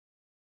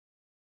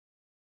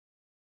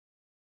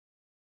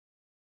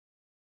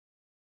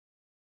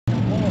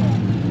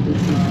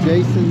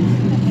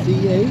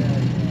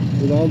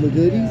all the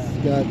goodies.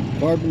 Got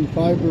carbon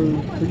fiber,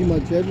 pretty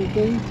much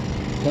everything.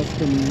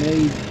 Custom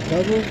made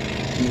cover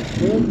in the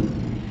front.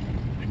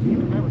 I can't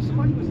remember.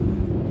 Somebody was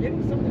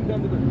getting something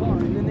done to their car,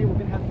 and then they were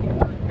going to have to get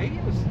it. Maybe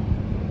it was.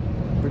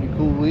 Pretty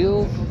cool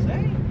wheels.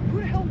 Jose? Who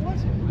the hell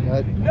was it?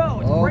 Got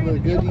no, it's all Brandon, the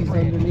goodies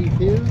underneath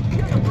here.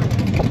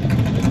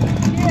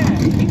 Yeah,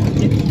 he was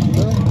getting.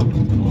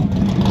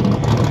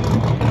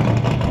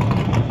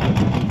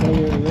 So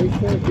we're at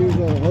Raceway. Here's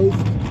our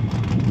host.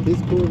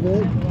 His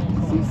Corvette,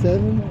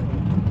 C7.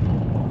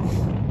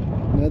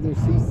 Another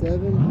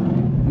C7.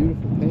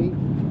 Beautiful paint.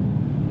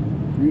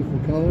 Beautiful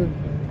color.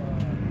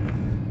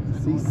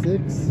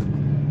 C6.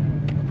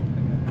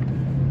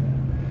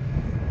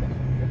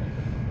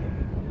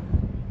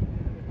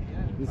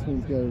 This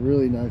one's got a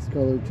really nice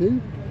color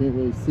too. Can't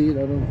really see it,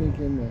 I don't think,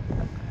 in the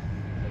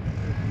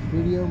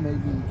video.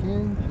 Maybe you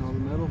can. All the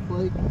metal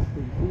flake. It's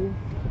pretty cool.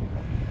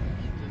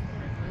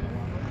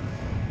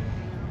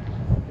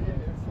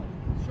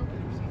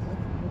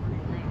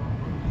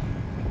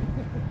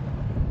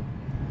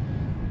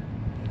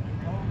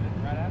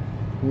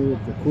 We're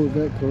at the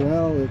Corvette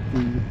Corral at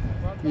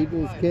the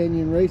Eagles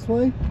Canyon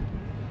Raceway.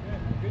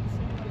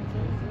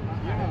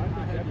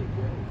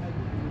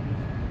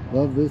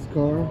 Love this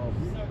car.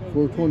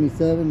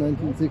 427,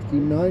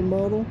 1969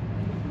 model.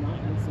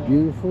 It's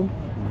beautiful,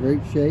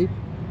 great shape.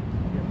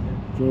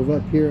 Drove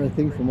up here, I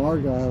think, from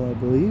Argyle, I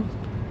believe.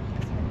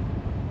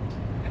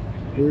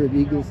 We're at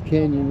Eagles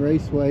Canyon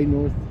Raceway,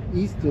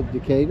 northeast of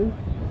Decatur.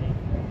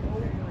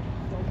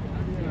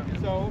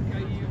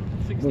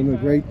 One of the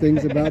great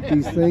things about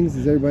these things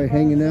is everybody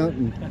hanging out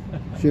and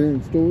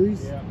sharing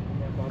stories. This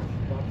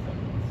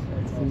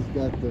one's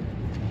got the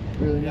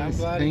really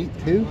nice paint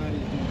too.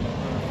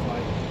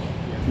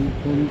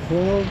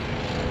 2012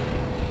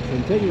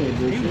 Centennial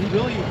Edition. He was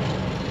really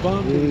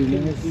bummed really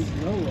that he nice.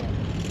 couldn't do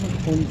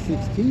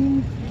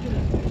 2016.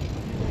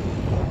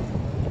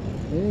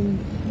 And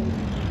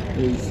a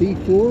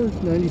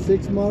C4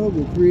 96 model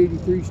with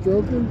 383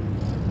 stroker.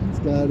 It's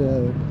got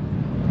a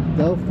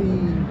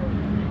Delphi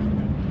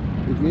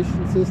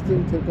ignition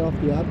system, took off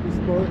the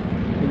OptiSpark,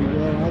 pretty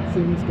well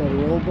optioned. It's got a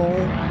roll bar.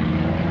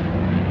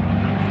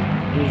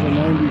 Here's a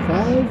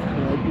 95,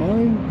 like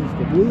mine. Here's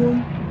the blue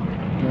one.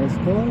 Nice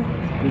car,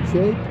 good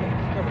shape.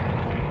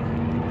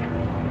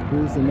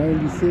 Here's the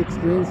 96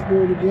 Grand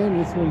Sport again.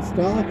 This one's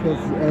stock, has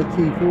the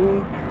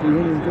LT4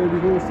 330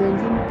 horse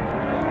engine.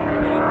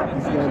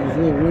 He's got his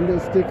little window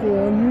sticker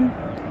on here.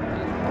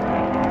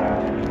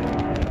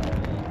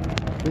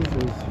 This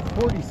was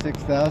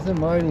 46,000.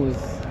 Mine was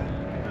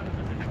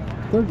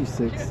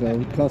 36, so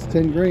it cost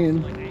 10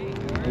 grand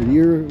a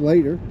year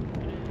later.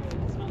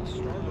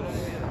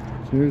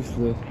 Here's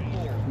the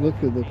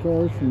look of the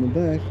cars from the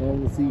back, all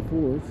the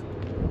C4s.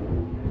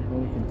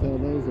 One can tell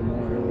those a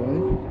mile away.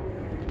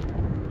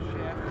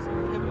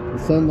 The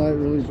sunlight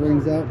really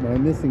brings out my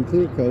missing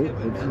clear coat,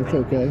 but it's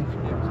okay.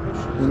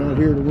 We're not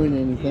here to win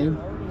anything.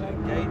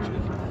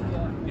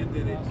 And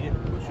then it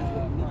pushes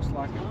what looks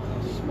like a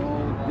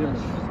small dimmer.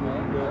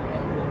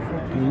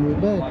 And we're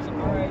back.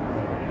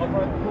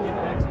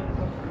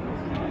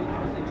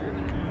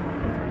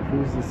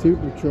 Here's the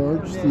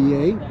supercharged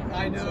C8.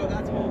 I know,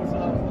 that's what's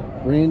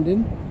up.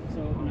 Brandon.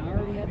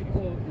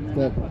 It's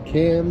got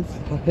cams,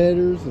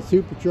 headers, a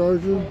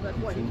supercharger.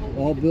 It's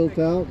all built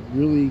out.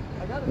 Really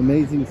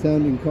amazing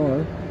sounding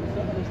car.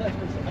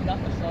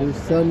 Here's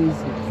Sonny's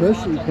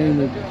freshly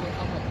painted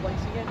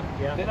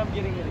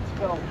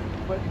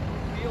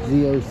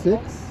Z06.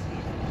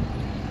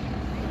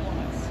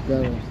 It's got a, I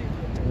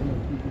don't know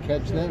if you can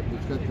catch that, but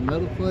it's got the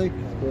metal flake.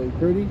 It's really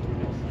pretty.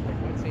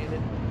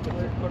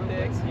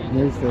 And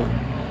there's the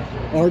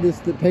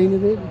artist that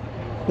painted it.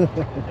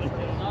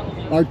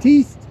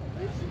 Artiste!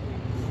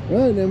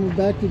 Right, and then we're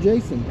back to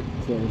Jason.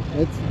 So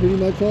that's pretty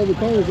much all the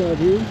cars out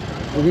here.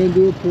 We're going to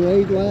do a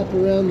parade lap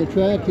around the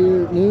track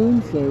here at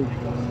noon. So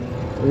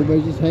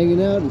everybody's just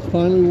hanging out. It's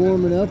finally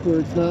warming up where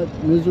it's not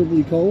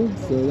miserably cold.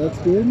 So that's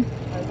good.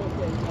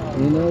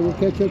 And we'll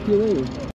catch up to you later.